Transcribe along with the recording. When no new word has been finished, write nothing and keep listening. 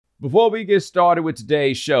Before we get started with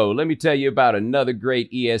today's show, let me tell you about another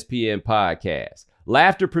great ESPN podcast,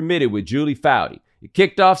 Laughter Permitted with Julie Foudy. It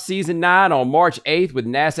kicked off season 9 on March 8th with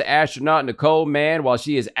NASA astronaut Nicole Mann while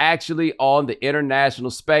she is actually on the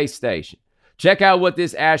International Space Station. Check out what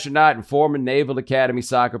this astronaut and former Naval Academy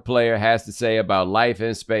soccer player has to say about life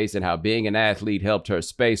in space and how being an athlete helped her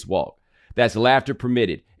spacewalk. That's Laughter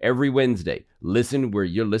Permitted every Wednesday. Listen where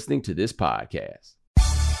you're listening to this podcast.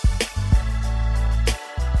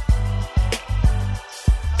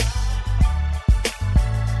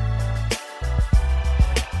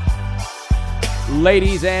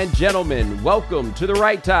 Ladies and gentlemen, welcome to The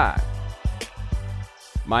Right Time.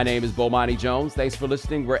 My name is Bomani Jones. Thanks for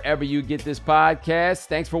listening wherever you get this podcast.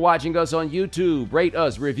 Thanks for watching us on YouTube. Rate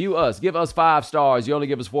us, review us, give us 5 stars. You only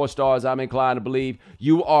give us 4 stars. I'm inclined to believe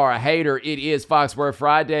you are a hater. It is Foxworth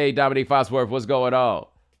Friday. Dominique Foxworth, what's going on?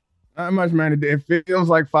 Not much, man. It feels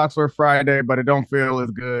like Foxworth Friday, but it don't feel as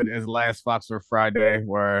good as last Foxworth Friday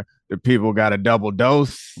where the people got a double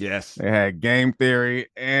dose. Yes. They had game theory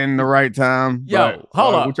and the right time. Yo,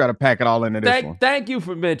 hold on. We'll try to pack it all into this one. Thank you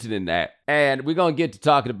for mentioning that. And we're going to get to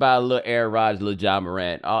talking about a little Aaron Rodgers, a little John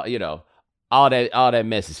Morant, all that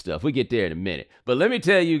messy stuff. We get there in a minute. But let me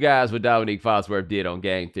tell you guys what Dominique Foxworth did on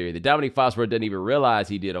Game Theory. That Dominique Foxworth doesn't even realize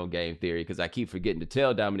he did on Game Theory because I keep forgetting to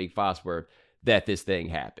tell Dominique Foxworth that this thing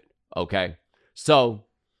happened. Okay? So,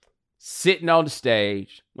 sitting on the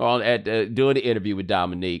stage, doing the interview with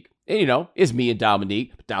Dominique, and, it's me and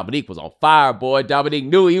Dominique. Dominique was on fire, boy. Dominique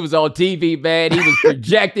knew he was on TV, man. He was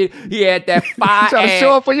projected. He had that fire trying to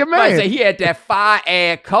show up for your man. He had that fire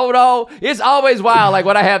ad coat on. It's always wild, like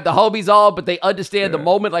when I have the homies on, but they understand the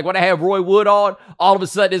moment. Like when I have Roy Wood on, all of a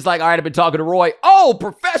sudden it's like, all right, I've been talking to Roy. Oh,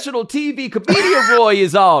 professional TV comedian Roy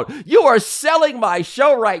is on. You are selling my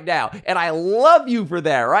show right now. And I love you for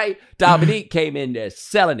that, right? Dominique came in there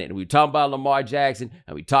selling it. And we talking about Lamar Jackson,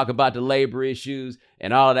 and we talk about the labor issues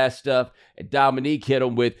and all of that stuff. And Dominique hit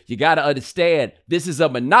him with, you got to understand, this is a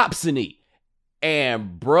monopsony.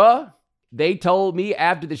 And bruh, they told me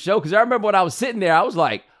after the show, because I remember when I was sitting there, I was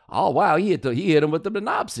like, oh, wow, he hit him with the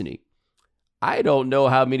monopsony. I don't know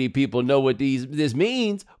how many people know what this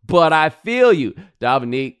means, but I feel you.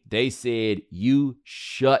 Dominique, they said, you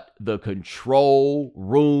shut the control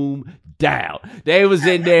room down. They was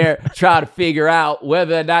in there trying to figure out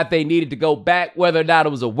whether or not they needed to go back, whether or not it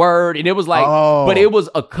was a word. And it was like, but it was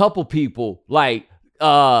a couple people like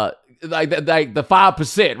the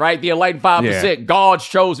 5%, right? The enlightened 5%, God's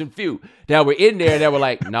chosen few that were in there that were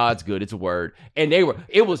like, nah, it's good. It's a word. And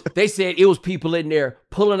they said it was people in there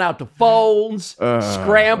pulling out the phones,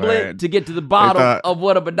 scrambling to get to the bottom of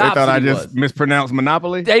what a monopsony was. They thought I just mispronounced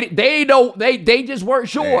monopoly? They just weren't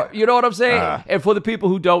sure. You know what I'm saying? And for the people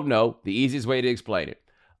who don't know, the easiest way to explain it,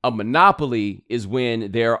 a monopoly is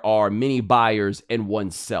when there are many buyers and one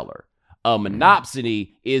seller. A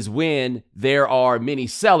monopsony is when there are many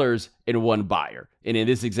sellers and one buyer. And in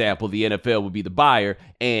this example, the NFL would be the buyer,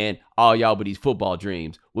 and all y'all but these football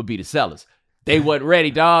dreams would be the sellers. They wasn't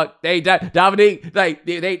ready, dog. Dominique, like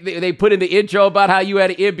they put in the intro about how you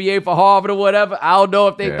had an MBA for Harvard or whatever. I don't know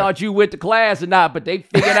if they thought you went to class or not, but they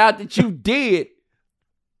figured out that you did.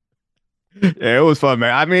 Yeah, it was fun,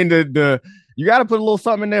 man. I mean, you got to put a little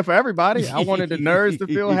something in there for everybody. I wanted the nerds to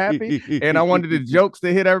feel happy, and I wanted the jokes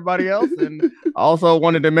to hit everybody else, and I also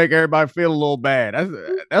wanted to make everybody feel a little bad.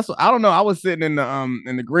 That's I don't know. I was sitting in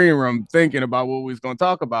the green room thinking about what we was going to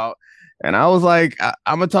talk about, and I was like,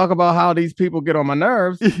 I'm going to talk about how these people get on my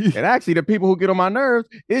nerves, and actually the people who get on my nerves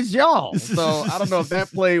is y'all. So I don't know if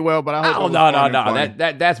that played well, but I hope no.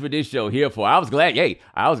 That's what this show here for. I was glad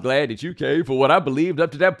that you came for what I believed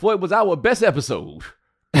up to that point was our best episode.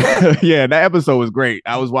 Yeah, that episode was great.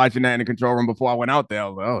 I was watching that in the control room before I went out there. I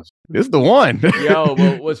was like, oh, this is the one. Yo,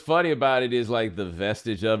 but what's funny about it is like the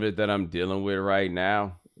vestige of it that I'm dealing with right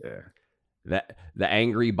now. Yeah. That the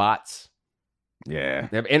angry bots. Yeah.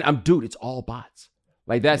 And dude, it's all bots.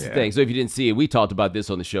 Like that's the thing. So if you didn't see it, we talked about this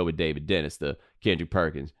on the show with David Dennis, the Kendrick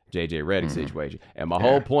Perkins, JJ Redick situation. And my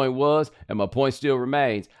whole point was, and my point still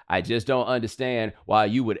remains, I just don't understand why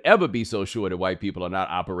you would ever be so sure that white people are not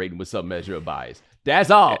operating with some measure of bias.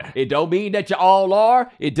 That's all. Yeah. It don't mean that you all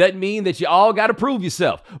are. It doesn't mean that you all got to prove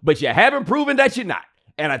yourself. But you haven't proven that you're not.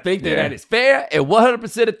 And I think that is fair and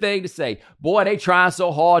 100% a thing to say. Boy, they trying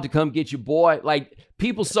so hard to come get you, boy. Like,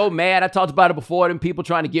 people so mad. I talked about it before. Them people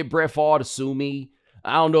trying to get Brett Favre to sue me.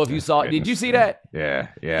 I don't know if you saw it. Did you see that? Yeah.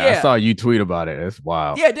 I saw you tweet about it. It's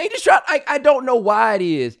wild. Yeah, they just try. I don't know why it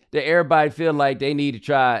is that everybody feel like they need to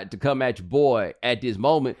try to come at your boy at this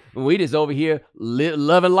moment when we just over here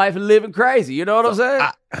loving life and living crazy. You know what I'm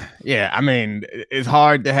saying? I mean, it's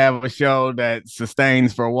hard to have a show that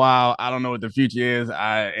sustains for a while. I don't know what the future is,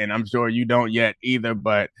 and I'm sure you don't yet either.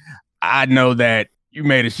 But I know that you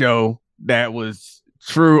made a show that was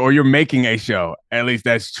true, or you're making a show at least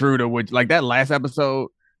that's true to which, like that last episode,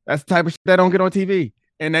 that's the type of shit that don't get on TV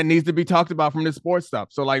and that needs to be talked about from the sports stuff.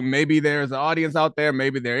 So like maybe there's an audience out there,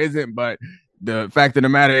 maybe there isn't, but the fact of the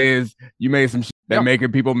matter is you made some shit that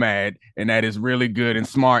making people mad, and that is really good and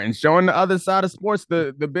smart and showing the other side of sports,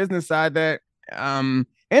 the business side, that and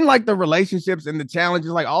like the relationships and the challenges,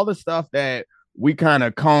 like all the stuff that we kind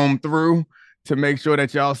of comb through to make sure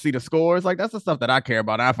that y'all see the scores. Like that's the stuff that I care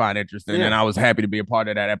about. I find interesting, and I was happy to be a part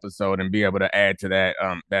of that episode and be able to add to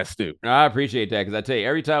that stew. I appreciate that, because I tell you,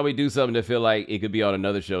 every time we do something that feel like it could be on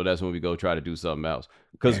another show, that's when we go try to do something else.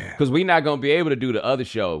 Because we're not going to be able to do the other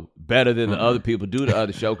show better than the other people do the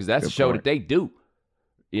other show, because that's the show that they do,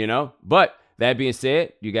 you know? But that being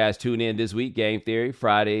said, you guys tune in this week, Game Theory,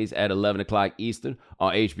 Fridays at 11 o'clock Eastern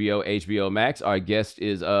on HBO Max. Our guest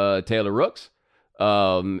is Taylor Rooks.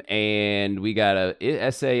 And we got an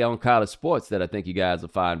essay on college sports that I think you guys will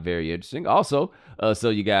find very interesting. Also,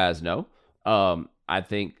 so you guys know, I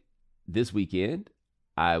think this weekend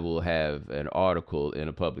I will have an article in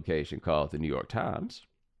a publication called the New York Times.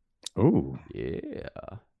 Ooh. Yeah.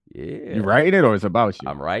 You writing it, or it's about you?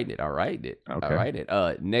 I'm writing it. Okay. I'm writing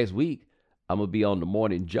it. Next week, I'm going to be on the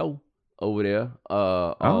Morning Joe over there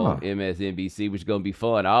on MSNBC, which is going to be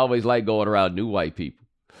fun. I always like going around new white people.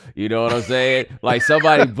 You know what I'm saying? Like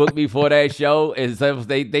somebody booked me for that show, and some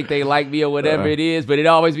they think they like me or whatever it is, but it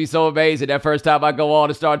always be so amazing that first time I go on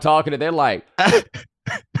and start talking, and they're like,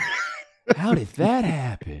 how did that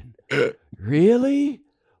happen? Really?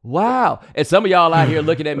 Wow. And some of y'all out here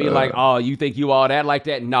looking at me like, oh, you think you all that like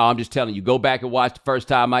that? No, I'm just telling you, go back and watch the first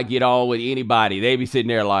time I get on with anybody. They be sitting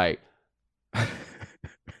there like, and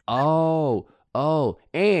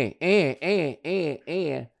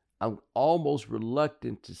I'm almost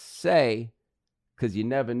reluctant to say, because you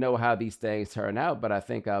never know how these things turn out, but I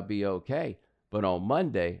think I'll be okay. But on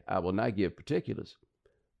Monday, I will not give particulars,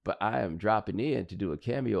 but I am dropping in to do a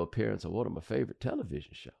cameo appearance on one of my favorite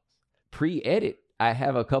television shows. Pre-edit, I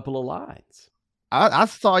have a couple of lines. I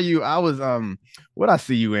saw you. I was, what I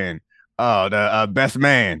see you in? Oh, the Best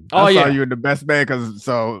Man. I saw you in the Best Man because,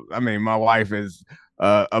 my wife is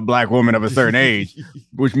a black woman of a certain age,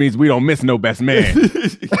 which means we don't miss no Best Man.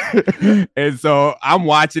 And so I'm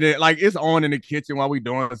watching it, like it's on in the kitchen while we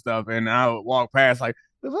doing stuff, and I walk past like,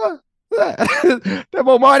 that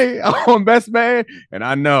boy Marty on Best Man. And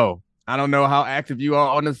I don't know how active you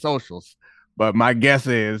are on the socials, but my guess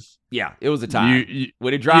is it was a time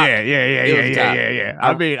when it dropped. Yeah.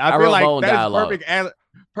 I mean, I feel like that's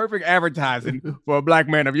perfect advertising for a black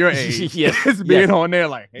man of your age. Yes, being on there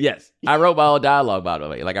like, hey. Yes, I wrote my own dialogue, by the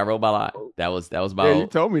way. Like I wrote my line. That was my own. You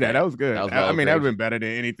told me that. That was good. That would have been better than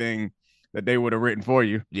anything that they would have written for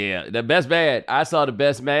you. Yeah, the Best Man. I saw the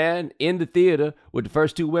Best Man in the theater with the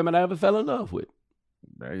first two women I ever fell in love with.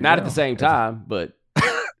 Not at the same time, but.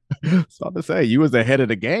 So to say, you was ahead of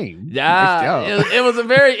the game. Yeah, nice it was a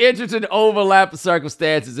very interesting overlap of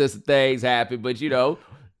circumstances as things happen, but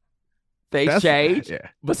things change,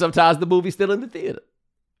 but sometimes the movie's still in the theater.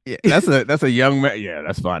 Yeah, that's a young man. Yeah,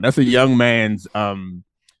 that's fine. That's a young man's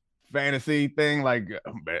fantasy thing. Like,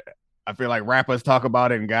 I feel like rappers talk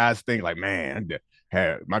about it, and guys think like, man,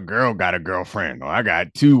 my girl got a girlfriend, or I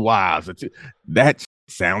got two wives. That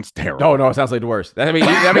sounds terrible. Oh no, it sounds like the worst. I mean,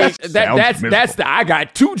 that's the I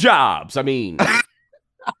got two jobs. I mean.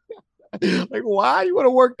 Like, why you want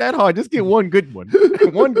to work that hard? Just get one good one,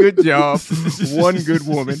 one good job, one good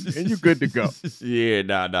woman, and you're good to go. Yeah,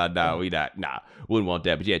 no, wouldn't want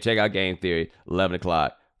that. But yeah, check out Game Theory, 11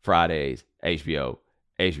 o'clock Fridays, HBO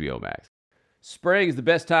Max. Spring is the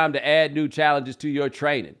best time to add new challenges to your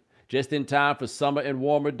training, just in time for summer and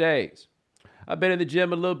warmer days. I've been in the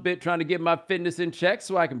gym a little bit trying to get my fitness in check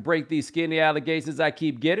so I can break these skinny allegations I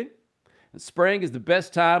keep getting. Spring is the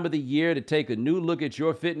best time of the year to take a new look at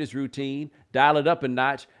your fitness routine, dial it up a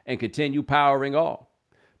notch, and continue powering on.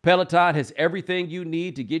 Peloton has everything you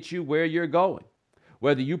need to get you where you're going.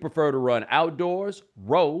 Whether you prefer to run outdoors,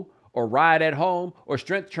 row, or ride at home, or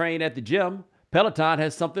strength train at the gym, Peloton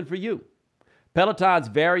has something for you. Peloton's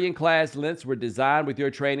varying class lengths were designed with your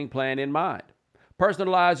training plan in mind.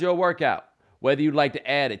 Personalize your workout. Whether you'd like to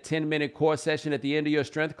add a 10-minute core session at the end of your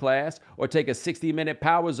strength class or take a 60-minute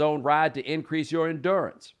power zone ride to increase your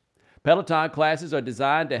endurance. Peloton classes are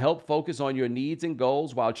designed to help focus on your needs and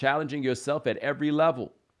goals while challenging yourself at every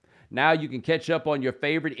level. Now you can catch up on your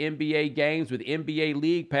favorite NBA games with NBA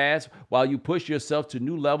League Pass while you push yourself to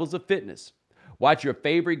new levels of fitness. Watch your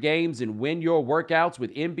favorite games and win your workouts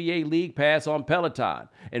with NBA League Pass on Peloton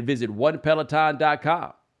and visit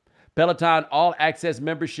onepeloton.com. Peloton All Access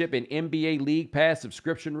membership and NBA League Pass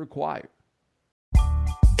subscription required.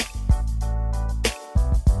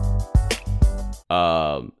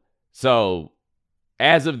 So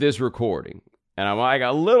as of this recording, and I'm like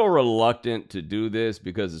a little reluctant to do this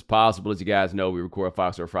because it's possible, as you guys know, we record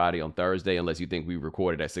Foxworth Friday on Thursday, unless you think we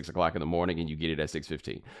recorded at 6 o'clock in the morning and you get it at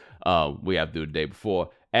 6:15. We have to do it the day before.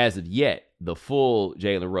 As of yet, the full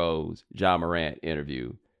Jalen Rose, Ja Morant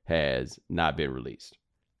interview has not been released.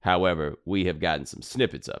 However, we have gotten some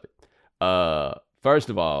snippets of it. First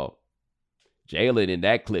of all, Jalen in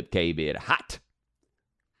that clip came in hot.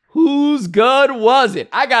 Whose gun was it?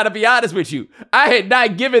 I got to be honest with you. I had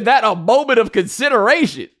not given that a moment of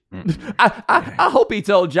consideration. I hope he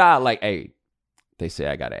told John, like, hey, they say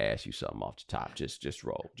I got to ask you something off the top. Just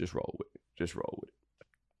roll with it. Just roll with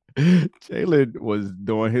it. Jalen was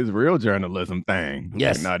doing his real journalism thing.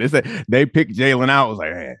 Yes. Like, no, they picked Jalen out. It was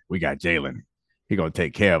like, hey, we got Jalen. He gonna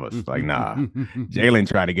take care of us. Like, nah. Jalen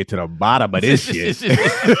trying to get to the bottom of this shit. See,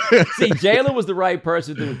 Jalen was the right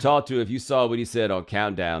person to talk to if you saw what he said on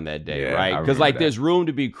Countdown that day, right? Because, like, there's room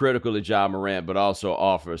to be critical of Ja Morant, but also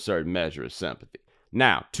offer a certain measure of sympathy.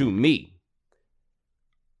 Now, to me,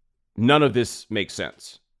 none of this makes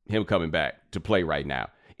sense, him coming back to play right now.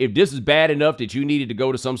 If this is bad enough that you needed to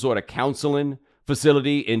go to some sort of counseling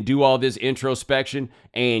facility and do all this introspection,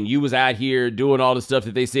 and you was out here doing all the stuff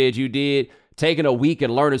that they said you did, taking a week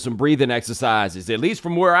and learning some breathing exercises, at least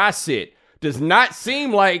from where I sit, does not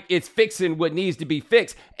seem like it's fixing what needs to be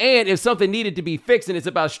fixed. And if something needed to be fixed and it's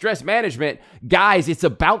about stress management, guys, it's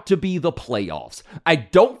about to be the playoffs. I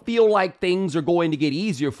don't feel like things are going to get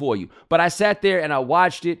easier for you. But I sat there and I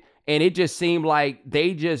watched it, and it just seemed like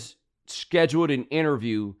they just scheduled an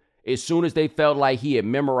interview as soon as they felt like he had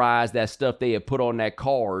memorized that stuff they had put on that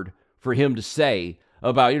card for him to say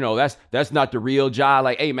about, that's not the real Ja.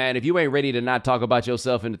 Like, hey, man, if you ain't ready to not talk about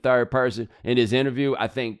yourself in the third person in this interview, I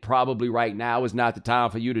think probably right now is not the time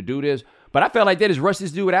for you to do this. But I felt like they just rushed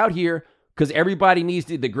this dude out here because everybody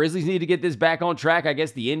the Grizzlies need to get this back on track. I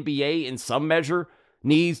guess the NBA in some measure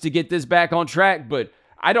needs to get this back on track. But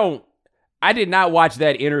I did not watch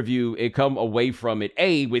that interview and come away from it,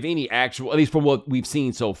 with any actual, at least from what we've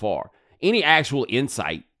seen so far, any actual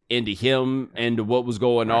insight into him and to what was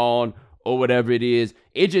going on or whatever it is.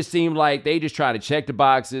 It just seemed like they just try to check the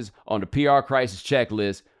boxes on the PR crisis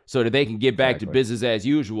checklist so that they can get back to business as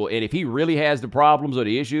usual. And if he really has the problems or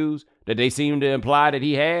the issues that they seem to imply that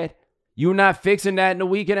he had, you're not fixing that in a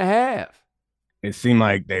week and a half. It seemed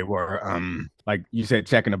like they were, like you said,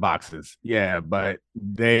 checking the boxes. Yeah, but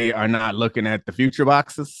they are not looking at the future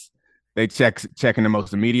boxes. They checking the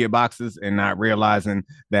most immediate boxes and not realizing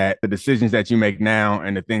that the decisions that you make now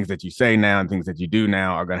and the things that you say now and things that you do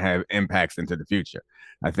now are going to have impacts into the future.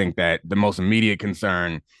 I think that the most immediate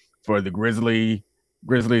concern for the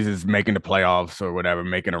Grizzlies is making the playoffs or whatever,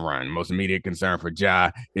 making a run. Most immediate concern for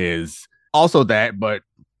Ja is also that, but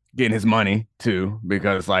getting his money too,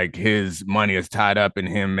 because like his money is tied up in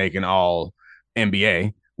him making all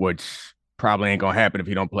NBA, which probably ain't gonna happen if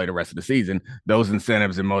he don't play the rest of the season. Those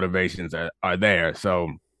incentives and motivations are there. So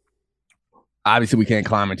obviously we can't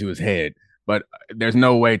climb into his head, but there's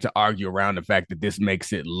no way to argue around the fact that this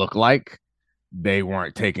makes it look like they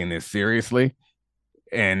weren't taking this seriously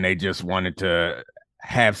and they just wanted to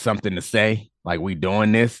have something to say, like, we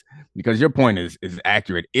doing this. Because your point is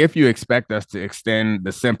accurate. If you expect us to extend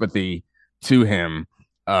the sympathy to him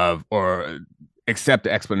or accept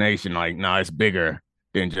the explanation, like, no, it's bigger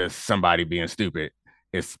than just somebody being stupid.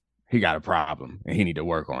 He got a problem and he need to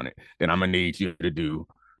work on it. Then I'm gonna need you to do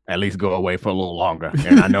at least go away for a little longer.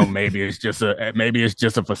 And I know maybe it's just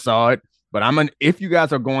a facade, but if you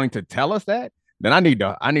guys are going to tell us that, then I need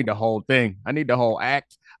the whole thing. I need the whole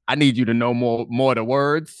act. I need you to know more of the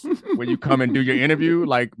words when you come and do your interview.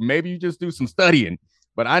 Like, maybe you just do some studying,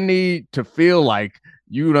 but I need to feel like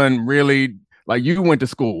you done really, like, you went to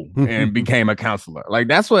school and became a counselor. Like,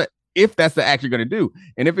 if that's the act you're going to do.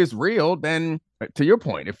 And if it's real, then to your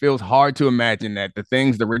point, it feels hard to imagine that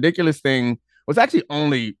the ridiculous thing was actually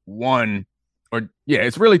only one,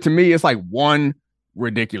 it's really, to me, it's like one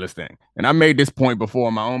ridiculous thing. And I made this point before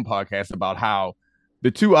on my own podcast about how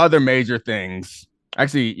the two other major things,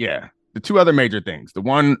 the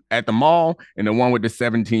one at the mall and the one with the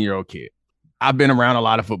 17-year-old kid. I've been around a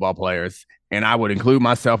lot of football players, and I would include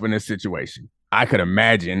myself in this situation. I could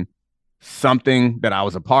imagine something that I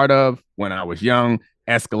was a part of when I was young,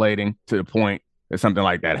 escalating to the point that something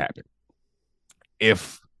like that happened.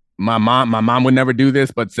 If my mom would never do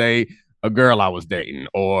this, but say a girl I was dating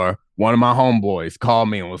or one of my homeboys called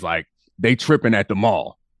me and was like, they tripping at the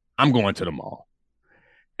mall. I'm going to the mall.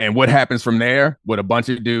 And what happens from there with a bunch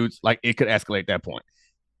of dudes, like it could escalate that point.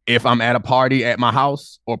 If I'm at a party at my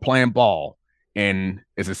house or playing ball and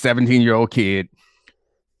it's a 17-year-old kid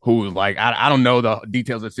who's like, I don't know the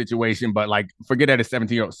details of the situation, but like, forget that it's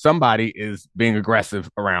 17-year-old, somebody is being aggressive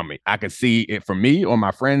around me. I could see it from me or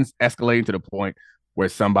my friends escalating to the point where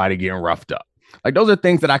somebody getting roughed up. Like, those are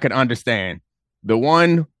things that I could understand. The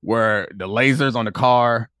one where the lasers on the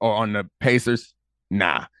car or on the Pacers,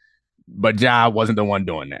 nah. But Ja wasn't the one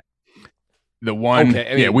doing that. The one,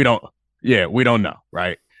 we don't know,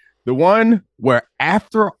 right? The one where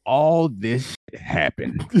after all this shit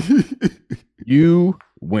happened, you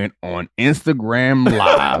went on Instagram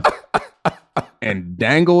Live and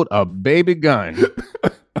dangled a baby gun.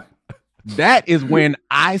 That is when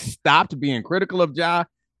I stopped being critical of Ja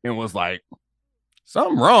and was like,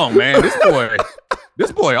 something wrong, man.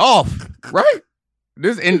 This boy off, right?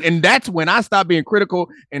 And that's when I stopped being critical,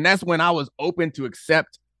 and that's when I was open to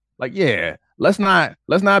accept, like, yeah, let's not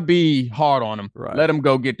be hard on him. Right. Let him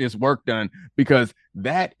go get this work done, because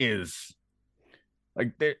that is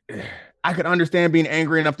like, I could understand being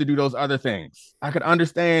angry enough to do those other things. I could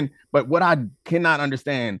understand, but what I cannot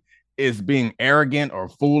understand is being arrogant or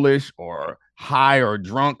foolish or high or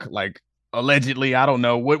drunk. Like, allegedly, I don't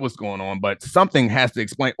know what was going on, but something has to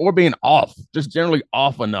explain, or being off, just generally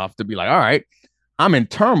off enough to be like, all right, I'm in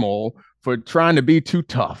turmoil for trying to be too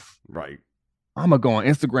tough. Right. I'm going to go on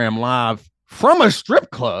Instagram Live from a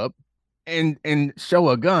strip club and show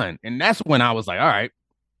a gun. And that's when I was like, all right,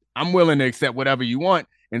 I'm willing to accept whatever you want.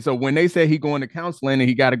 And so when they said he going to counseling and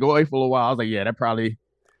he got to go away for a while, I was like,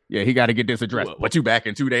 yeah, he got to get this addressed. Well, but you back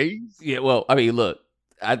in 2 days? Yeah, well, I mean, look,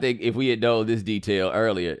 I think if we had known this detail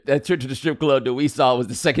earlier, that trip to the strip club that we saw was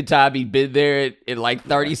the second time he'd been there in like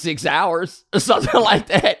 36 hours or something like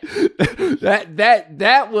that.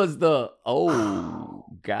 That was the, oh,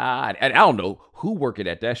 God. And I don't know who working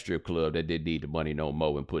at that strip club that didn't need the money no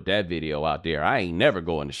more and put that video out there. I ain't never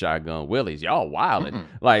going to Shotgun Willie's. Y'all wilding.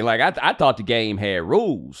 Mm-hmm. Like I thought the game had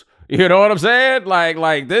rules. You know what I'm saying?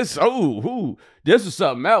 Like this, this was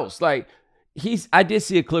something else. Like, I did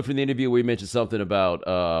see a clip from the interview where he mentioned something about,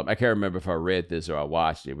 I can't remember if I read this or I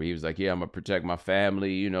watched it, but he was like, yeah, I'm going to protect my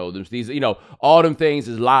family. You know, these, all them things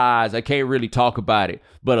is lies. I can't really talk about it,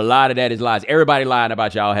 but a lot of that is lies. Everybody lying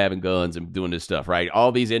about y'all having guns and doing this stuff, right?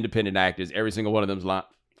 All these independent actors, every single one of them's lying.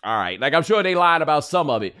 All right. Like, I'm sure they lied about some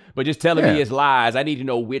of it, but just telling me it's lies, I need to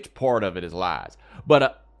know which part of it is lies.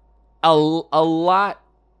 But a lot,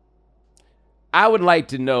 I would like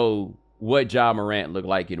to know what Ja Morant looked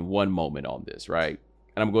like in one moment on this, right?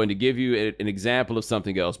 And I'm going to give you an example of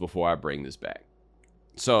something else before I bring this back.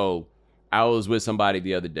 So I was with somebody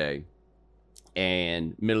the other day,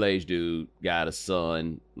 and middle-aged dude got a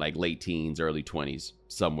son, like late teens, early 20s,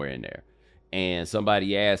 somewhere in there. And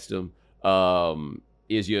somebody asked him,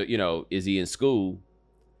 is he in school?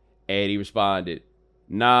 And he responded,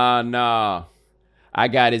 nah, I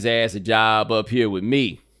got his ass a job up here with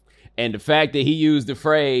me. And the fact that he used the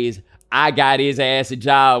phrase, I got his ass a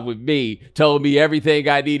job with me, told me everything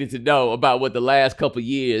I needed to know about what the last couple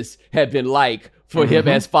years have been like for him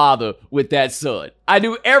as father with that son. I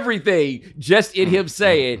knew everything just in him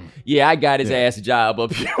saying, yeah, I got his ass a job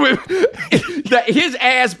up here. His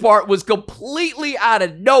ass part was completely out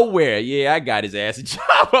of nowhere. Yeah, I got his ass a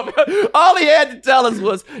job up here. All he had to tell us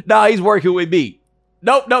was, nah, he's working with me.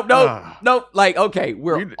 Nope. Like, okay,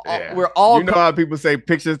 we're all. You know how people say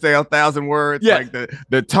pictures say 1,000 words? Yes. Like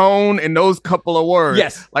the tone in those couple of words.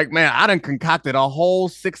 Yes. Like, man, I done concocted a whole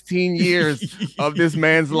 16 years of this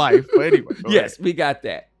man's life. But anyway. Yes, we got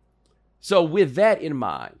that. So with that in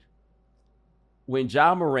mind, when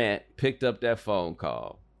Ja Morant picked up that phone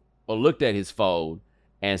call or looked at his phone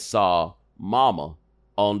and saw Mama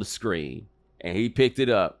on the screen, and he picked it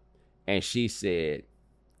up and she said,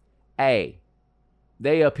 hey,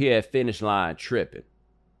 they up here at finish line tripping.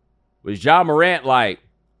 Was Ja Morant like,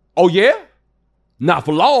 oh yeah? Not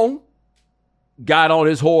for long. Got on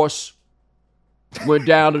his horse, went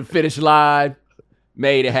down to the finish line,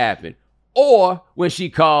 made it happen. Or when she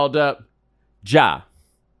called up, Ja,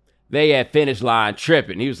 they at finish line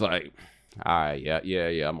tripping. He was like, all right,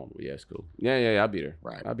 yeah, I'm on the way. Yeah, it's cool. Yeah, I'll be there.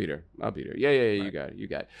 Right. I'll be there. Yeah, right. You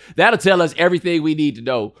got it. That'll tell us everything we need to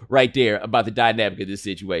know right there about the dynamic of this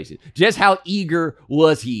situation. Just how eager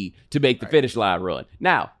was he to make the finish line run?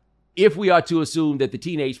 Now, if we are to assume that the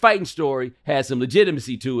teenage fighting story has some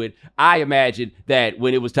legitimacy to it, I imagine that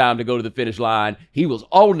when it was time to go to the finish line, he was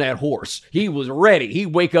on that horse. He was ready. He'd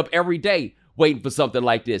wake up every day waiting for something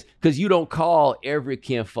like this, because you don't call every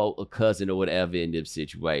kinfolk a cousin or whatever in them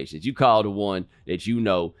situations. You call the one that you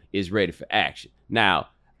know is ready for action. Now,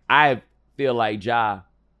 I feel like, Ja,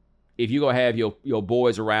 if you're going to have your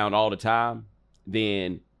boys around all the time,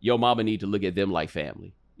 then your mama need to look at them like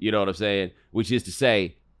family. You know what I'm saying? Which is to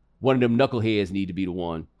say, one of them knuckleheads need to be the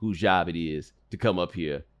one whose job it is to come up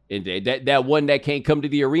here. And that one that can't come to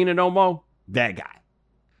the arena no more, that guy.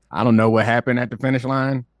 I don't know what happened at the finish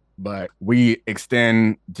line, but we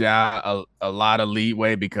extend Ja a lot of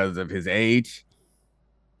leeway because of his age.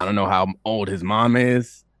 I don't know how old his mom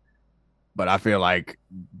is, but I feel like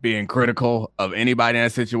being critical of anybody in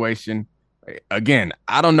that situation, again,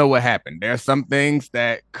 I don't know what happened. There's some things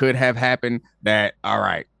that could have happened that, all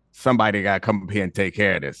right, somebody got to come up here and take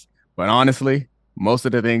care of this. But honestly, most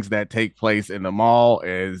of the things that take place in the mall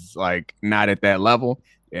is like not at that level.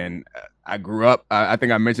 And I grew up, I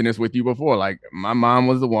think I mentioned this with you before, like my mom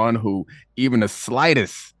was the one who even the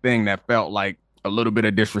slightest thing that felt like a little bit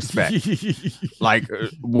of disrespect. Like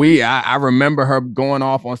I remember her going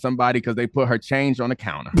off on somebody because they put her change on the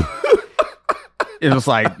counter. It was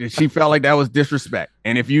like she felt like that was disrespect.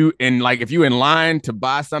 And if you in line to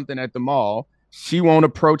buy something at the mall, she won't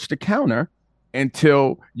approach the counter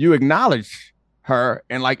until you acknowledge her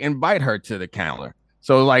and like invite her to the counter.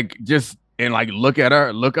 So like just and like look at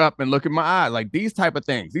her, look up and look at my eyes. Like these type of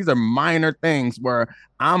things. These are minor things where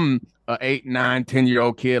I'm a 8, 9,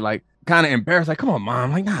 10-year-old kid, like kind of embarrassed. Like, come on,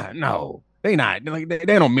 mom. Like, nah, no, they not. Like they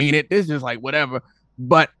don't mean it. It's just like whatever.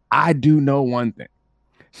 But I do know one thing.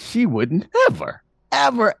 She wouldn't ever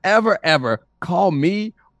call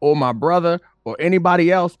me or my brother or anybody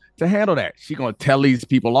else to handle that. She gonna tell these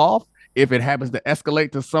people off. If it happens to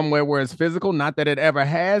escalate to somewhere where it's physical, not that it ever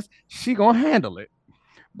has, she gonna handle it.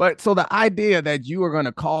 But so the idea that you are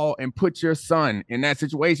gonna call and put your son in that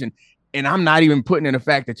situation, and I'm not even putting in the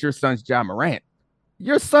fact that your son's Ja Morant,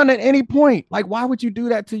 your son at any point, like why would you do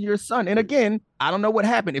that to your son? And again, I don't know what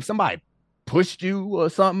happened. If somebody pushed you or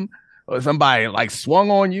something, or somebody like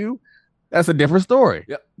swung on you, that's a different story.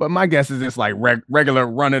 Yep. But my guess is it's like regular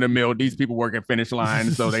run-of-the-mill. These people work at finish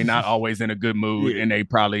line, so they're not always in a good mood, and they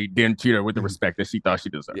probably didn't treat her with the respect that she thought she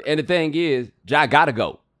deserved. And the thing is, Ja gotta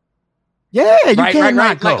go. Yeah, you can't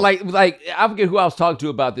not go. Like I forget who I was talking to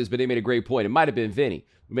about this, but they made a great point. It might have been Vinny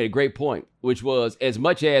who made a great point, which was as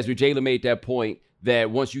much as Jalen made that point that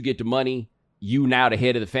once you get the money, you now the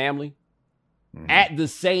head of the family. Mm-hmm. At the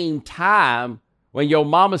same time, when your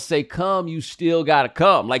mama say come, you still gotta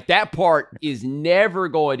come. Like that part is never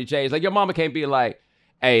going to change. Like your mama can't be like,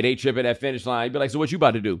 hey, they tripping at finish line. You'd be like, so what you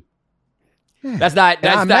about to do? Yeah. That's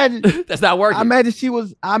not working. I imagine she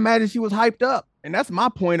was hyped up. And that's my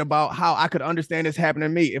point about how I could understand this happening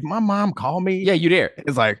to me. If my mom called me, yeah, you there.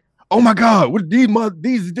 It's like, oh my God, what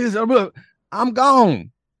these I'm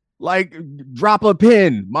gone. Like, drop a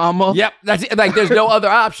pin, mama. Yep, that's it. Like, there's no other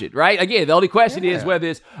option, right? Again, the only question is whether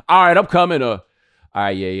it's all right, I'm coming, or all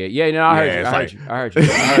right, yeah. No, I heard you.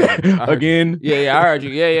 Again. Yeah, I heard you.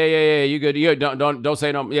 Yeah. You good? You don't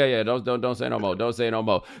say no. Yeah. Don't say no more. Don't say no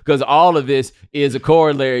more. Because all of this is a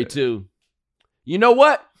corollary to, you know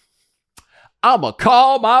what? I'ma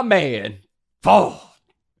call my man. Oh,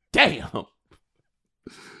 damn.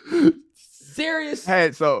 Serious?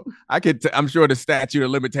 Hey, so I'm sure the statute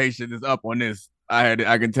of limitations is up on this. I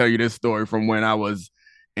can tell you this story from when I was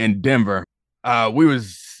in Denver. We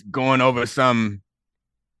was going over some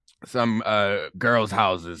girls'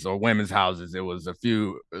 houses or women's houses. It was a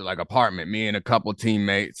few like apartment. Me and a couple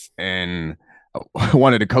teammates and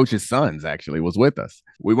one of the coach's sons actually was with us.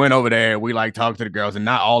 We went over there. We like talked to the girls, and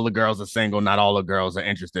not all the girls are single. Not all the girls are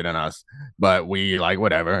interested in us, but we like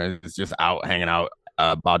whatever. It's just out hanging out,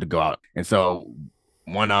 about to go out. And so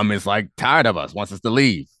one of them is like tired of us, wants us to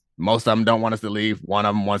leave. Most of them don't want us to leave. One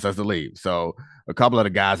of them wants us to leave. So a couple of the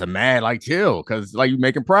guys are mad, like chill, because like you're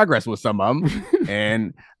making progress with some of them.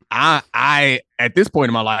 And I at this point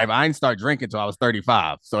in my life, I didn't start drinking until I was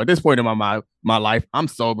 35. So at this point in my life, I'm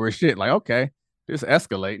sober as shit. Like, okay, this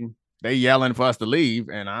escalating. They yelling for us to leave,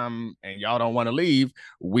 and y'all don't want to leave.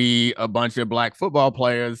 We a bunch of black football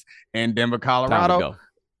players in Denver, Colorado.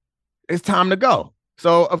 It's time to go.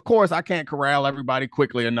 So of course I can't corral everybody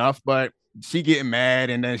quickly enough, but she getting mad,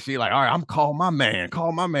 and then she like, all right, I'm call my man,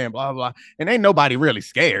 blah, blah. And ain't nobody really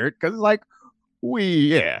scared because it's like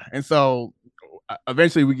And so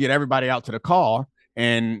eventually we get everybody out to the car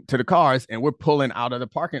and to the cars, and we're pulling out of the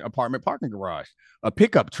apartment parking garage. A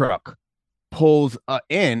pickup truck pulls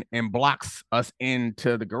in and blocks us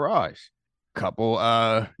into the garage.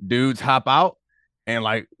 couple dudes hop out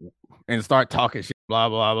and start talking shit, blah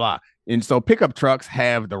blah blah. And so pickup trucks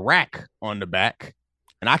have the rack on the back,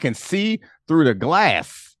 and I can see through the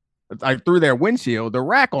glass, like through their windshield, the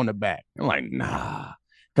rack on the back. I'm like, nah,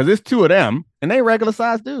 because it's two of them and they regular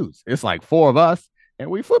sized dudes. It's like four of us and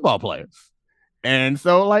we football players. And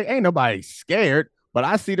so like ain't nobody scared. But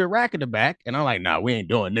I see the rack in the back, and I'm like, nah, we ain't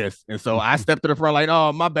doing this. And so I stepped to the front like,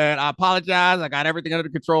 oh, my bad. I apologize. I got everything under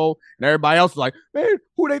control. And everybody else is like, man,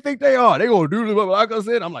 who they think they are? They going to do like I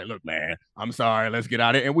said. I'm like, look, man, I'm sorry. Let's get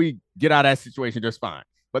out of it. And we get out of that situation just fine.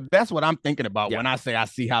 But that's what I'm thinking about when I say I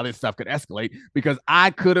see how this stuff could escalate, because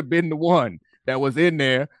I could have been the one that was in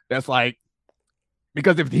there that's like,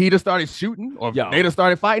 because if he'd have started shooting or if they'd have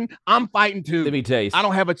started fighting, I'm fighting too. Let me tell you. I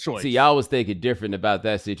don't have a choice. See, I was thinking different about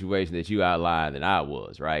that situation that you outlined than I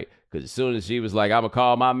was, right? Because as soon as she was like, I'm going to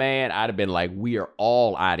call my man, I'd have been like, we are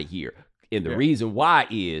all out of here. And the reason why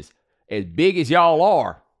is, as big as y'all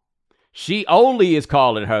are, she only is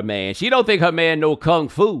calling her man. She don't think her man know kung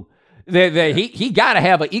fu. He got to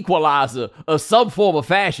have an equalizer of some form of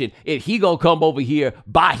fashion if he going to come over here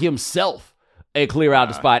by himself and clear out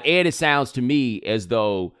the spot. And it sounds to me as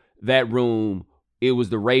though that room, it was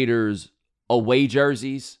the Raiders away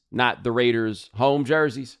jerseys, not the Raiders home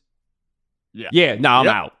jerseys. Yeah. No, I'm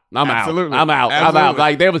out. I'm out.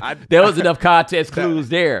 Like there was enough context clues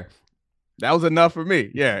there. That was enough for me.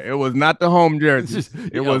 Yeah, it was not the home jersey.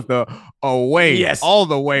 It was the away. Yes. All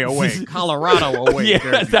the way away. Colorado away. Yes,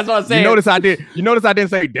 jersey. that's what I'm saying. You notice I didn't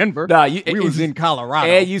say Denver. Nah, we was in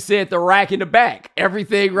Colorado. And you said the rack in the back.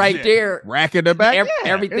 Everything right there. Rack in the back.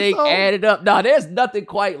 Everything added up. No, there's nothing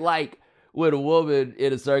quite like when a woman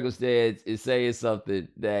in a circumstance is saying something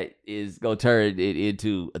that is going to turn it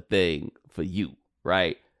into a thing for you,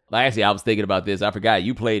 right? Like, actually, I was thinking about this. I forgot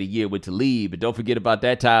you played a year with Talib, but don't forget about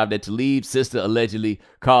that time that Talib's sister allegedly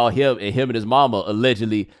called him, and him and his mama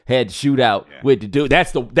allegedly had to shoot out with the dude.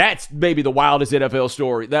 That's maybe the wildest NFL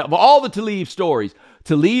story. Of all the Talib stories,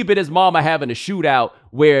 Talib and his mama having a shootout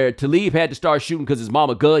where Talib had to start shooting because his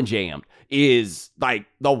mama gun jammed is like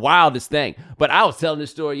the wildest thing. But I was telling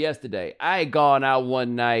this story yesterday. I had gone out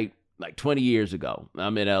one night like 20 years ago.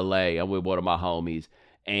 I'm in LA. I'm with one of my homies.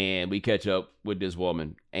 And we catch up with this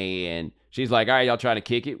woman, and she's like, all right, y'all trying to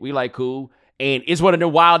kick it? We like, cool. And it's one of the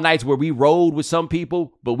wild nights where we rode with some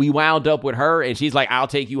people, but we wound up with her, and she's like, I'll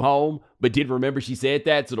take you home, but didn't remember she said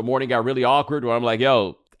that, so the morning got really awkward, where I'm like,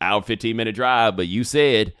 yo, hour, 15-minute drive, but you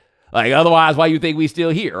said, like, otherwise, why you think we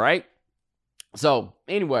still here, right? So,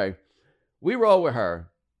 anyway, we roll with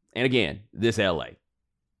her, and again, this LA.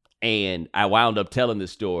 And I wound up telling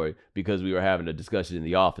this story because we were having a discussion in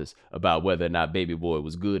the office about whether or not Baby Boy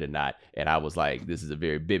was good or not. And I was like, this is a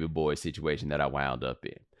very Baby Boy situation that I wound up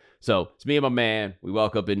in. So it's me and my man. We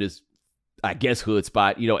walk up in this, I guess, hood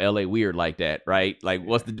spot. You know, LA weird like that, right? Like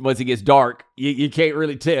once it gets dark, you can't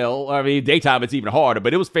really tell. I mean, daytime it's even harder,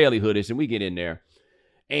 but it was fairly hoodish. And we get in there.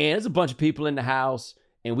 And there's a bunch of people in the house.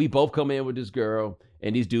 And we both come in with this girl.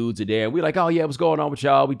 And these dudes are there. And we're like, oh, yeah, what's going on with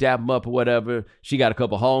y'all? We dap them up or whatever. She got a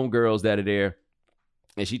couple homegirls that are there.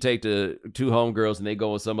 And she take the two homegirls and they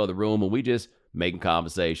go in some other room. And we just making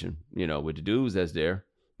conversation, you know, with the dudes that's there.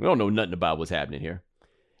 We don't know nothing about what's happening here.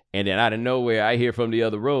 And then out of nowhere, I hear from the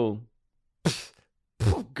other room,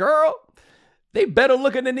 girl, they better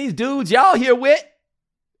looking than these dudes y'all here with.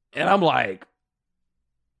 And I'm like,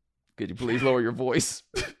 could you please lower your voice?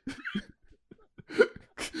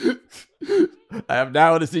 I am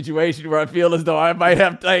now in a situation where I feel as though I might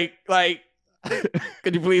have to, like,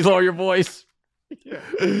 could you please lower your voice?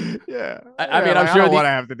 Yeah. I mean, I'm sure what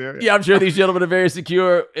I have to do. Yeah, I'm sure these gentlemen are very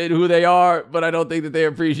secure in who they are, but I don't think that they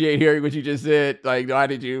appreciate hearing what you just said. Like, why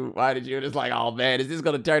did you? And it's like, oh man, is this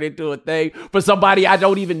gonna turn into a thing for somebody I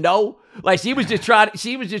don't even know? Like, she was just trying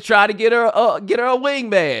to get her a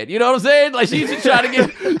wingman. You know what I'm saying? Like, she's just trying to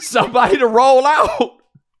get somebody to roll out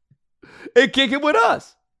and kick it with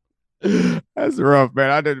us. That's rough, man.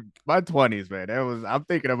 I did my 20s, man. I'm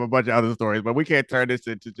thinking of a bunch of other stories, but we can't turn this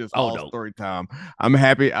into just story time. I'm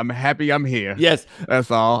happy I'm here. Yes. That's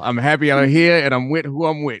all. I'm happy I'm here and I'm with who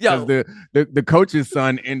I'm with. Because the coach's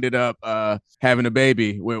son ended up having a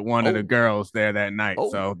baby with one of the girls there that night.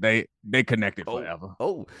 So they connected forever.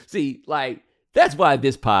 See, like, that's why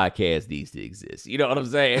this podcast needs to exist. You know what I'm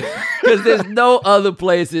saying? Because there's no other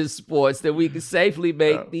place in sports that we can safely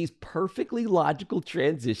make these perfectly logical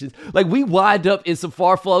transitions. Like, we wind up in some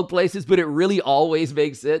far-flung places, but it really always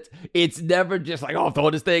makes sense. It's never just like, oh, I'm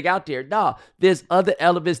throwing this thing out there. Nah, there's other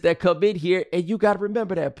elements that come in here, and you got to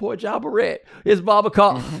remember that. Poor John Barrett. His mama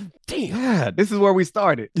called. Damn. Yeah, this is where we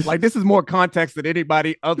started. Like, this is more context than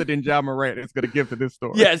anybody other than John Morant is going to give to this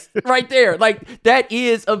story. Yes, right there. Like, that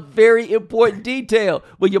is a very important detail.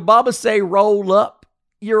 When your mama say roll up,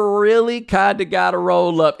 you really kind of got to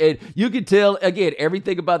roll up. And you can tell, again,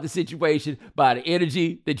 everything about the situation by the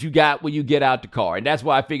energy that you got when you get out the car. And that's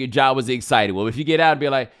why I figured John was excited. Well, if you get out and be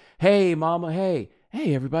like, hey, mama, hey,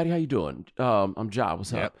 everybody, how you doing? I'm John,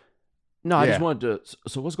 what's up? No, I just wanted to,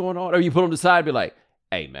 so what's going on? Or you put him aside and be like,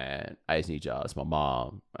 hey, man, I just need y'all. It's my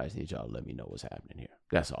mom. I just need y'all to let me know what's happening here.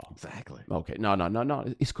 That's all. Exactly. Okay. No.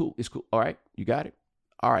 It's cool. All right. You got it?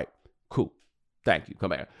 All right. Cool. Thank you. Come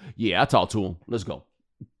back. Yeah, I talked to him. Let's go.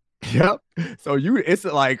 Yep. So it's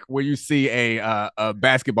like when you see a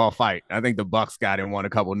basketball fight. I think the Bucks got in one a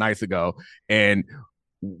couple nights ago, and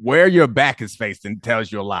where your back is facing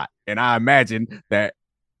tells you a lot. And I imagine that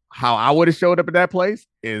how I would have showed up at that place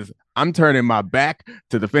is I'm turning my back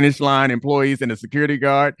to the finish line employees and the security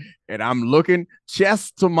guard, and I'm looking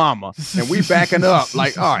chest to mama, and we backing up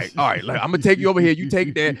like, all right, like, I'm gonna take you over here, you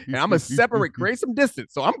take that, and I'm gonna create some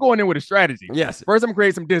distance. So I'm going in with a strategy. Yes. First, I'm gonna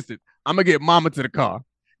create some distance. I'm gonna get mama to the car.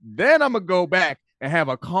 Then I'm gonna go back and have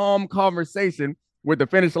a calm conversation with the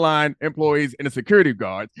finish line employees and the security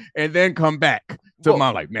guards, and then come back to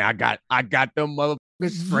mom like, man, I got them motherfuckers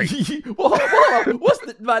straight. Well,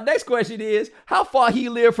 my next question is, how far he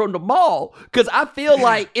live from the mall? Because I feel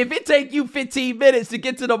like if it take you 15 minutes to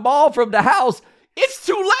get to the mall from the house, it's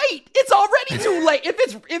too late. It's already too late.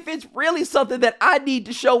 If it's really something that I need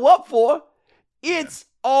to show up for, it's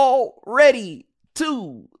already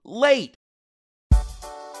too late.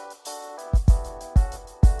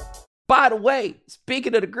 By the way,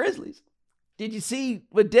 speaking of the Grizzlies, did you see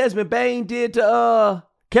what Desmond Bane did to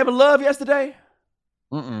Kevin Love yesterday?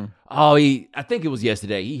 Mm-mm. Oh, I think it was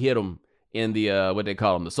yesterday. He hit him in the, what they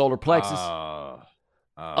call him, the solar plexus.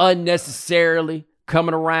 Unnecessarily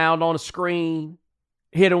coming around on the screen.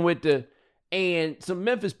 Hit him with and some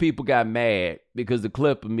Memphis people got mad because the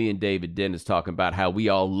clip of me and David Dennis talking about how we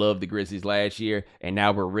all loved the Grizzlies last year, and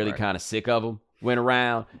now we're really kind of sick of them, went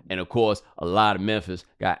around. And, of course, a lot of Memphis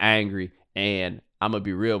got angry. And I'm going to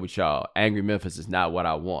be real with y'all. Angry Memphis is not what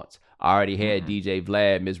I want. I already had DJ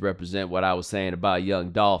Vlad misrepresent what I was saying about Young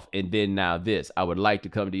Dolph. And then now this. I would like to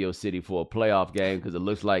come to your city for a playoff game because it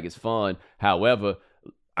looks like it's fun. However,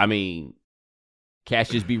 I mean, cats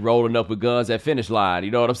just be rolling up with guns at finish line. You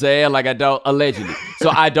know what I'm saying? Like, I don't, allegedly. So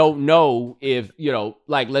I don't know if,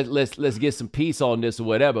 like, let's get some peace on this or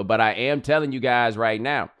whatever. But I am telling you guys right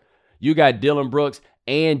now, you got Dylan Brooks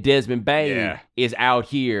and Desmond Bane is out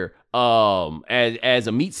here as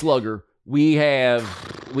a meat slugger.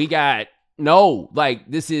 This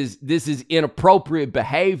is inappropriate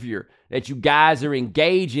behavior that you guys are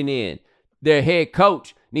engaging in. Their head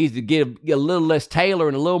coach needs to get a little less Taylor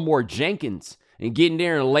and a little more Jenkins and get in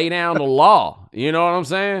there and lay down the law. You know what I'm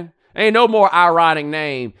saying? Ain't no more ironic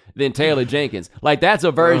name than Taylor Jenkins. Like, that's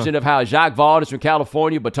a version of how Jacques Vaughn is from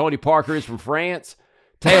California, but Tony Parker is from France.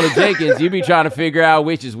 Taylor Jenkins, you be trying to figure out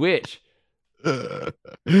which is which. Yeah,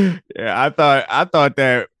 I thought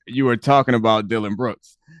that you were talking about Dylan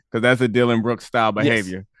Brooks because that's a Dylan Brooks style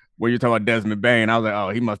behavior. Yes. When you're talking about Desmond Bane, I was like, oh,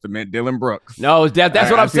 he must have meant Dylan Brooks. No,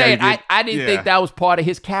 that's what I'm saying. I didn't think that was part of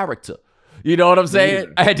his character. You know what I'm saying?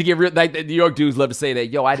 Yeah. I had to get real. Like, the New York dudes love to say that.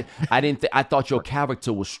 Yo, I thought your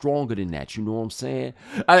character was stronger than that. You know what I'm saying?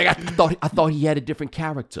 I thought he had a different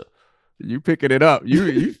character. You picking it up.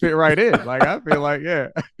 You fit right in. Like, I feel like,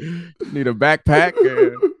 you need a backpack,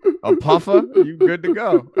 a puffer. You good to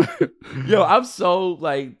go. Yo, I'm so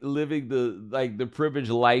like living the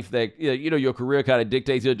privileged life that your career kind of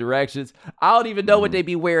dictates your directions. I don't even know what they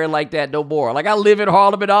be wearing like that no more. Like, I live in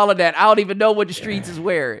Harlem and all of that. I don't even know what the streets is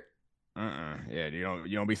wearing. Yeah, you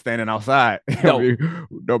don't be standing outside.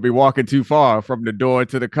 Don't be walking too far from the door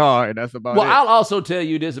to the car, and that's about it. Well, I'll also tell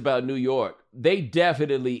you this about New York. They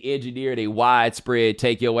definitely engineered a widespread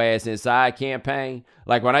take your ass inside campaign.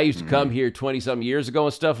 Like, when I used to come here 20-something years ago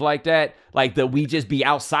and stuff like that, like we just be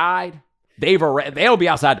outside. They don't be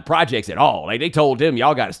outside the projects at all. Like, they told them,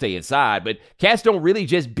 y'all got to stay inside. But cats don't really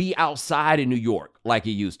just be outside in New York like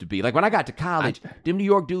it used to be. Like, when I got to college, them New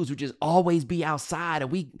York dudes would just always be outside,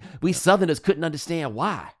 and we Southerners couldn't understand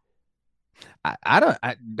why.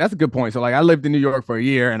 That's a good point. So, like, I lived in New York for a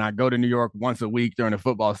year, and I go to New York once a week during the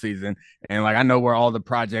football season. And, like, I know where all the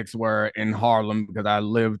projects were in Harlem because I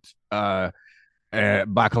lived by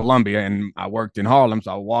Columbia and I worked in Harlem.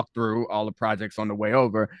 So I walked through all the projects on the way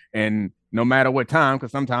over. And no matter what time,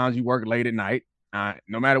 because sometimes you work late at night,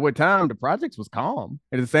 no matter what time, the projects was calm.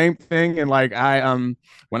 It's the same thing. And, like,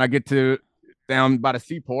 when I get to down by the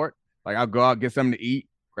seaport, like, I'll go out, get something to eat,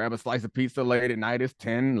 grab a slice of pizza late at night. It's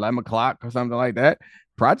 10, 11 o'clock or something like that.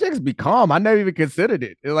 projects be calm. I never even considered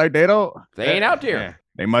it. It's like they ain't out there. Yeah,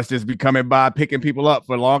 they must just be coming by picking people up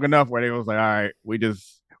for long enough where they was like, all right,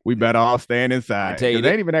 we better all staying inside. It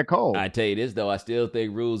ain't even that cold. I tell you this though, I still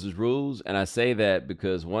think rules is rules, and I say that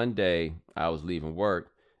because one day I was leaving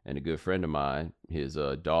work, and a good friend of mine, his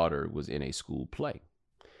daughter was in a school play,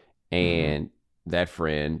 and that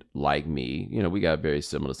friend, like me, we got very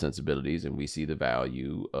similar sensibilities, and we see the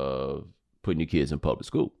value of putting your kids in public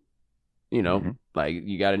school. Like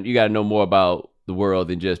you gotta know more about the world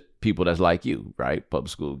than just people that's like you, right? Public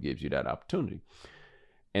school gives you that opportunity.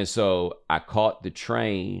 And so I caught the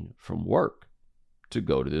train from work to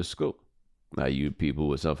go to this school. Now, you people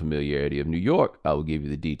with some familiarity of New York, I will give you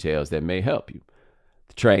the details that may help you.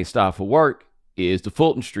 The train stop for work is the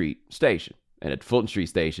Fulton Street station. And at the Fulton Street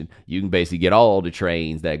station, you can basically get all the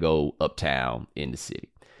trains that go uptown in the city.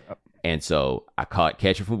 Yep. And so I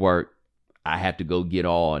catch it from work. I have to go get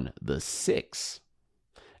on the 6.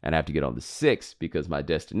 And I have to get on the 6 because my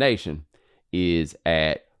destination is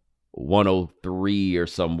at 103 or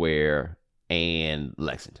somewhere and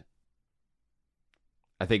Lexington.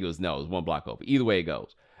 I think it was one block over. Either way it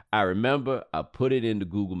goes. I remember I put it into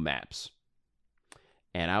Google Maps.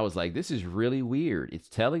 And I was like, this is really weird. It's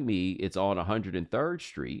telling me it's on 103rd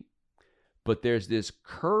Street, but there's this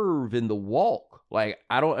curve in the walk. Like,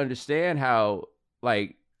 I don't understand how,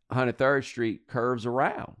 103rd Street curves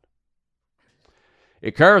around.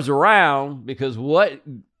 It curves around because what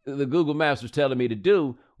the Google Maps was telling me to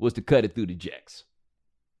do was to cut it through the jacks.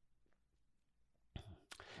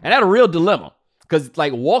 And that's a real dilemma because,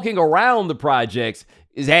 walking around the projects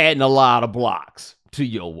is adding a lot of blocks to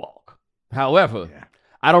your walk. However,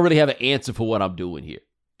 I don't really have an answer for what I'm doing here.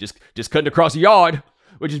 Just cutting across the yard,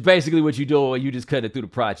 which is basically what you do when you just cut it through the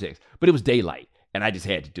projects. But it was daylight, and I just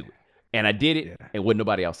had to do it. And I did it, and wasn't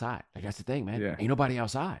nobody outside. That's the thing, man. Ain't nobody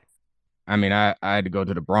outside. I mean, I had to go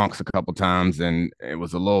to the Bronx a couple times, and it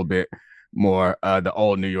was a little bit more the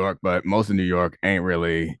old New York, but most of New York ain't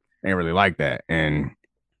really like that. And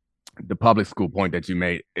the public school point that you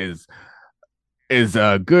made is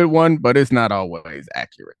a good one, but it's not always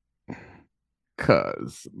accurate.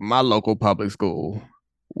 Cause my local public school,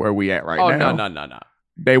 where we at right now, no.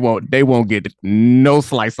 They won't get no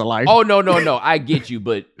slice of life. Oh no. I get you,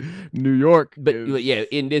 but New York. But yeah,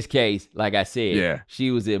 in this case, like I said,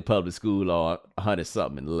 she was in public school on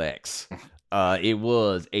 100-something Lex. It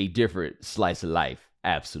was a different slice of life,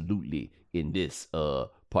 absolutely, in this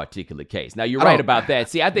particular case. Now you're right about that.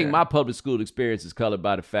 See, I think my public school experience is colored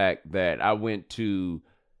by the fact that I went to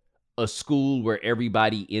a school where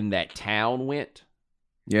everybody in that town went.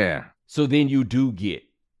 Yeah. So then you do get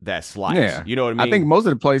that slice. Yeah. You know what I mean? I think most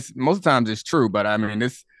of the times it's true, but I mean,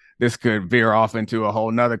 this could veer off into a whole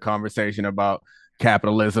nother conversation about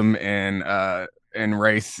capitalism and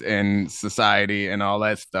race and society and all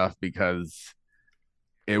that stuff, because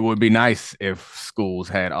it would be nice if schools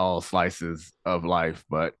had all slices of life,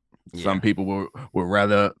 but some people would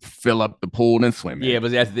rather fill up the pool than swim in. Yeah,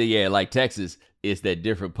 but that's like Texas, it's that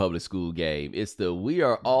different public school game. It's we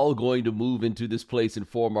are all going to move into this place and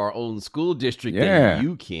form our own school district that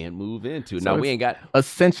you can't move into. So now we ain't got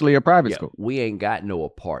essentially a private school. We ain't got no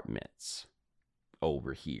apartments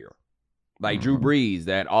over here. Like Drew Brees,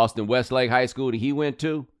 that Austin Westlake High School that he went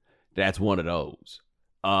to, that's one of those.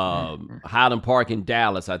 Highland Park in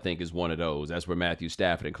Dallas, I think, is one of those. That's where Matthew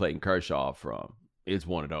Stafford and Clayton Kershaw are from. It's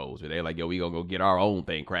one of those where they're like, yo, we gonna go get our own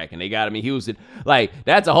thing cracking. They got him in Houston. Like,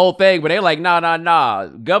 that's a whole thing, but they're like, nah.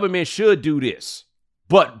 Government should do this.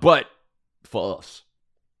 But for us.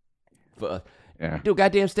 Yeah. Dude,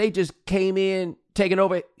 goddamn state just came in, taking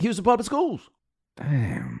over Houston public schools.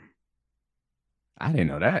 Damn. I didn't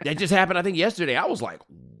know that. That just happened, I think, yesterday. I was like,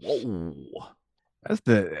 whoa.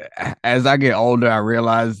 As I get older, I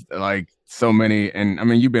realize, like, so many, and I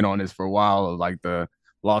mean, you've been on this for a while, of like the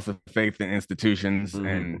loss of faith in institutions,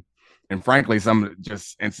 and frankly, some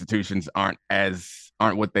just institutions aren't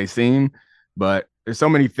what they seem. But there's so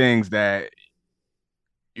many things that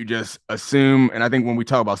you just assume, and I think when we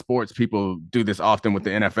talk about sports, people do this often with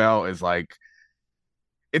the NFL, is like,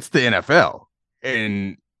 it's the NFL,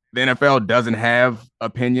 and the NFL doesn't have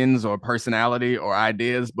opinions or personality or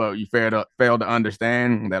ideas, but you fail to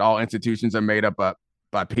understand that all institutions are made up by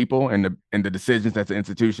people, and the decisions that the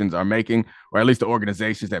institutions are making, or at least the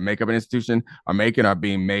organizations that make up an institution are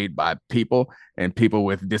being made by people, and people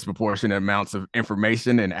with disproportionate amounts of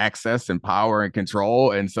information and access and power and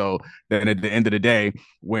control. And so then at the end of the day,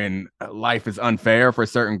 when life is unfair for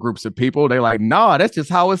certain groups of people, they're like, nah, that's just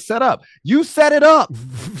how it's set up. You set it up.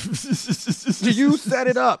 You set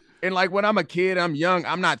it up. And like, when I'm a kid, I'm young,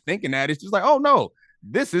 I'm not thinking that. It's just like, oh no,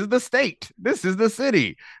 this is the state, this is the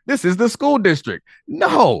city, this is the school district.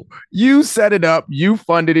 No, you set it up, you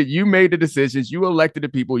funded it, you made the decisions, you elected the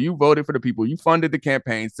people, you voted for the people, you funded the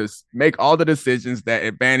campaigns to make all the decisions that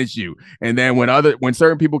advantage you. And then when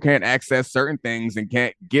certain people can't access certain things and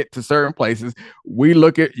can't get to certain places, you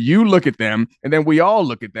look at them, and then we all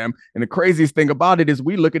look at them. And the craziest thing about it is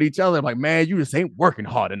we look at each other like, man, you just ain't working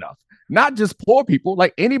hard enough. Not just poor people,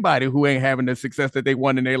 like anybody who ain't having the success that they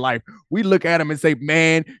want in their life. We look at them and say,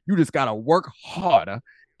 man, you just got to work harder.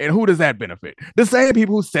 And who does that benefit? The same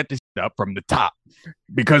people who set this shit up from the top,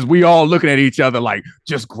 because we all looking at each other like,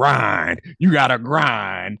 just grind. You got to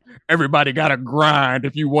grind. Everybody got to grind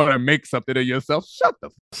if you want to make something of yourself. Shut the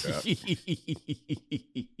fuck up.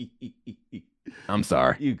 I'm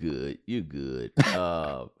sorry. You good.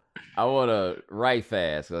 I want to write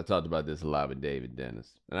fast, because I talked about this a lot with David Dennis.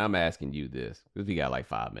 And I'm asking you this, because we got like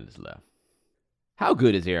 5 minutes left. How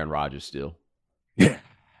good is Aaron Rodgers still? Yeah.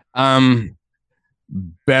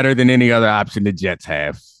 Better than any other option the Jets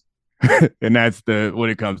have. And that's what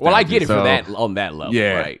it comes Well, down I get to. it for that on that level,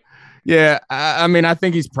 yeah, right? Yeah. I mean, I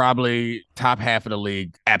think he's probably top half of the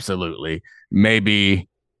league. Absolutely. Maybe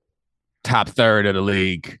top third of the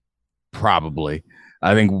league. Probably.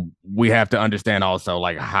 I think we have to understand also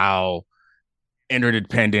like how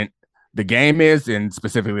interdependent the game is, and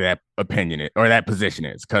specifically that opinion or that position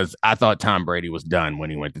is. Because I thought Tom Brady was done when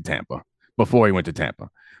he went to Tampa, before he went to Tampa.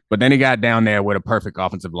 But then he got down there with a perfect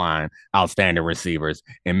offensive line, outstanding receivers,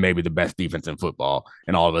 and maybe the best defense in football.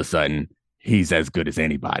 And all of a sudden, he's as good as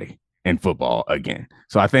anybody in football again.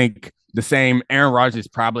 So I think the same Aaron Rodgers is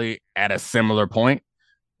probably at a similar point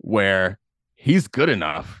where he's good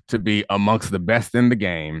enough to be amongst the best in the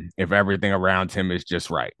game if everything around him is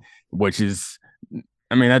just right, which is,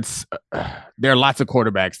 I mean, there are lots of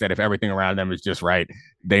quarterbacks that if everything around them is just right,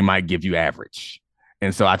 they might give you average.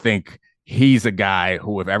 And so I think he's a guy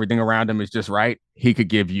who, if everything around him is just right, he could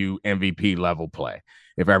give you MVP level play.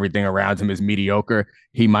 If everything around him is mediocre,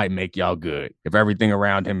 he might make y'all good. If everything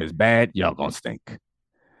around him is bad, y'all gonna stink.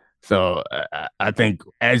 So I think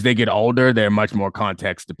as they get older, they're much more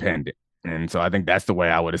context dependent. And so I think that's the way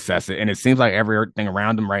I would assess it. And it seems like everything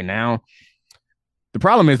around them right now, the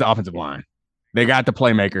problem is the offensive line. They got the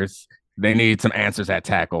playmakers. They need some answers at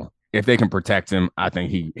tackle. If they can protect him, I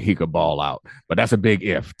think he could ball out. But that's a big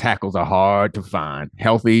if. Tackles are hard to find.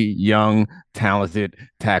 Healthy, young, talented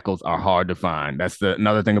tackles are hard to find. That's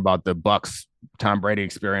another thing about the Bucs Tom Brady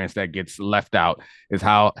experience that gets left out, is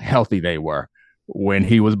how healthy they were. When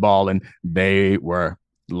he was balling, they were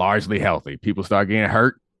largely healthy. People start getting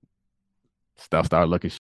hurt. Stuff started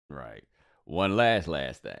looking right. One last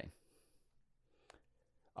thing.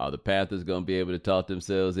 Are the Panthers going to be able to talk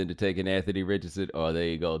themselves into taking Anthony Richardson, or are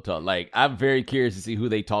they going to talk? Like, I'm very curious to see who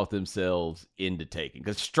they talk themselves into taking,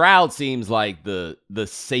 because Stroud seems like the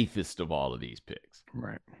safest of all of these picks.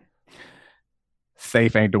 Right.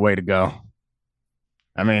 Safe ain't the way to go.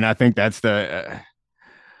 I mean, I think that's I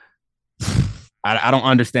don't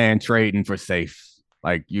understand trading for safe.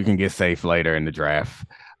 Like, you can get safe later in the draft.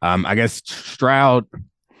 I guess Stroud,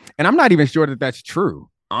 and I'm not even sure that that's true,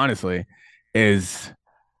 honestly,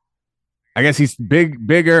 I guess he's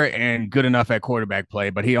bigger and good enough at quarterback play,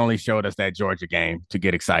 but he only showed us that Georgia game to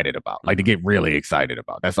get excited about, like to get really excited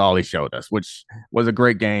about. That's all he showed us, which was a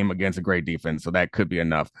great game against a great defense. So that could be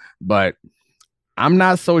enough. But I'm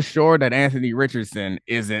not so sure that Anthony Richardson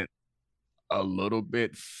isn't a little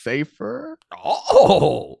bit safer.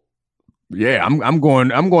 Oh, yeah, I'm going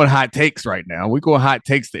hot takes right now. We're going hot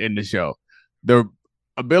takes to end the show. The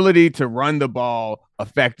ability to run the ball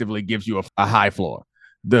effectively gives you a high floor.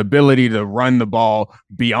 The ability to run the ball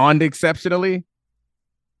beyond exceptionally,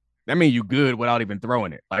 that means you good without even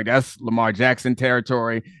throwing it. Like, that's Lamar Jackson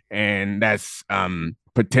territory, and that's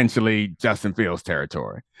potentially Justin Fields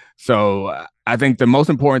territory. So I think the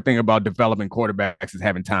most important thing about developing quarterbacks is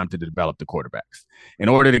having time to develop the quarterbacks. In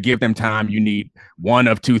order to give them time, you need one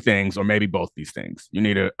of two things, or maybe both these things. You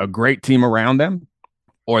need a great team around them,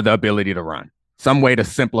 or the ability to run. Some way to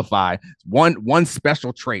simplify one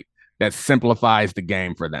special trait that simplifies the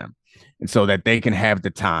game for them, and so that they can have the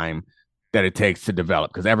time that it takes to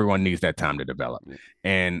develop, because everyone needs that time to develop.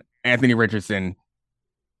 And Anthony Richardson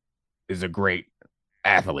is a great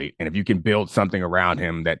athlete, and if you can build something around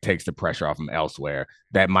him that takes the pressure off him elsewhere,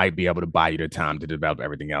 that might be able to buy you the time to develop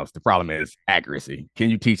everything else. The problem is accuracy. Can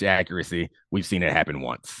you teach accuracy? We've seen it happen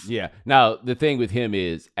once. Yeah. Now, the thing with him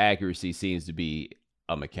is accuracy seems to be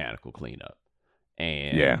a mechanical cleanup,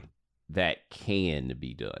 and that can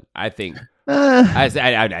be done. I think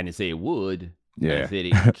I didn't say it would. Yeah. I said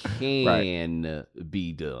it can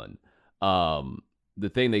be done. The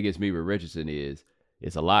thing that gets me with Richardson is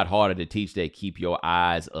it's a lot harder to teach that keep your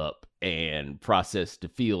eyes up and process the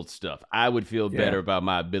field stuff. I would feel better about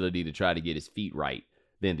my ability to try to get his feet right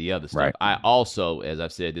than the other stuff. Right. I also, as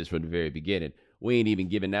I've said this from the very beginning, we ain't even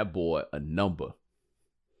giving that boy a number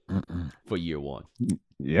for year one.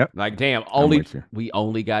 Yep. Like, damn, we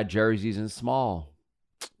only got jerseys in small.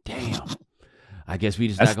 Damn. I guess we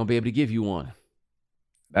just not going to be able to give you one.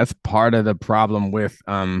 That's part of the problem with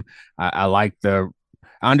I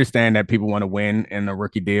understand that people want to win in a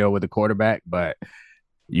rookie deal with a quarterback, but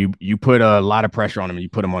you put a lot of pressure on him. You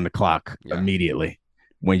put him on the clock immediately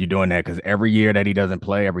when you're doing that, because every year that he doesn't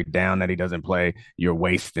play, every down that he doesn't play, you're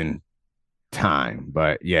wasting time.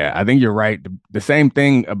 But yeah, I think you're right. The same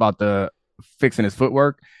thing about the fixing his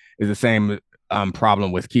footwork is the same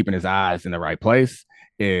problem with keeping his eyes in the right place.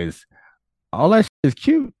 Is all that shit is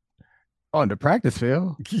cute on the practice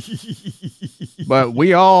field. But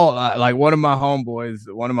we all like one of my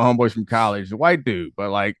homeboys from college, a white dude,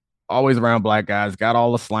 but like always around black guys, got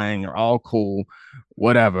all the slang, are all cool,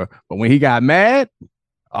 whatever. But when he got mad,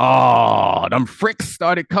 them fricks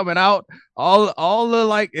started coming out. All the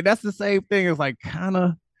like, and that's the same thing. It's like kind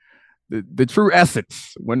of the true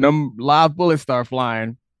essence when them live bullets start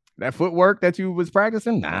flying. That footwork that you was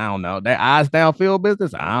practicing, I don't know. That eyes downfield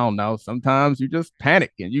business, I don't know. Sometimes you just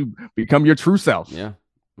panic and you become your true self. Yeah,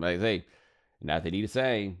 like I say, not that he the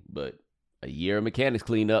same, but a year of mechanics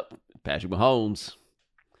cleanup, Patrick Mahomes,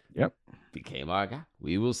 became our guy.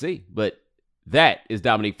 We will see. But that is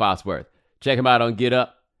Dominique Foxworth. Check him out on Get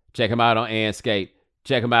Up. Check him out on Anscape.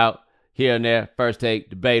 Check him out here and there. First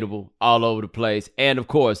Take, Debatable, all over the place. And, of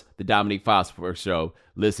course, the Dominique Foxworth Show.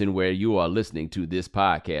 Listen where you are listening to this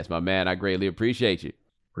podcast. My man, I greatly appreciate you.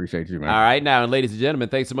 Appreciate you, man. All right, now, and ladies and gentlemen,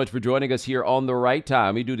 thanks so much for joining us here on The Right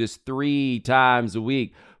Time. We do this 3 times a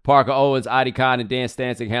week. Parker Owens, Adi Khan, and Dan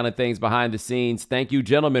Stancic handling things behind the scenes. Thank you,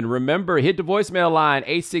 gentlemen. Remember, hit the voicemail line,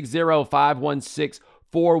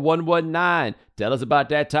 860-516-4119. Tell us about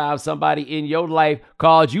that time somebody in your life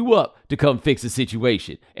called you up to come fix a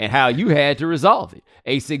situation and how you had to resolve it.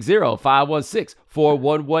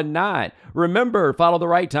 860-516-4119. Remember, follow The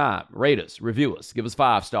Right Time. Rate us, review us, give us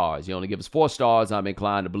 5 stars. You only give us 4 stars, I'm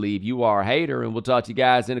inclined to believe you are a hater, and we'll talk to you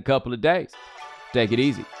guys in a couple of days. Take it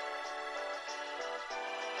easy.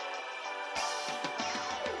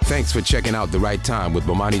 Thanks for checking out The Right Time with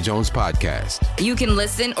Bomani Jones podcast. You can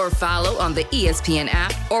listen or follow on the ESPN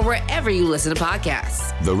app or wherever you listen to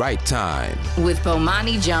podcasts. The Right Time with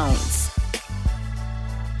Bomani Jones.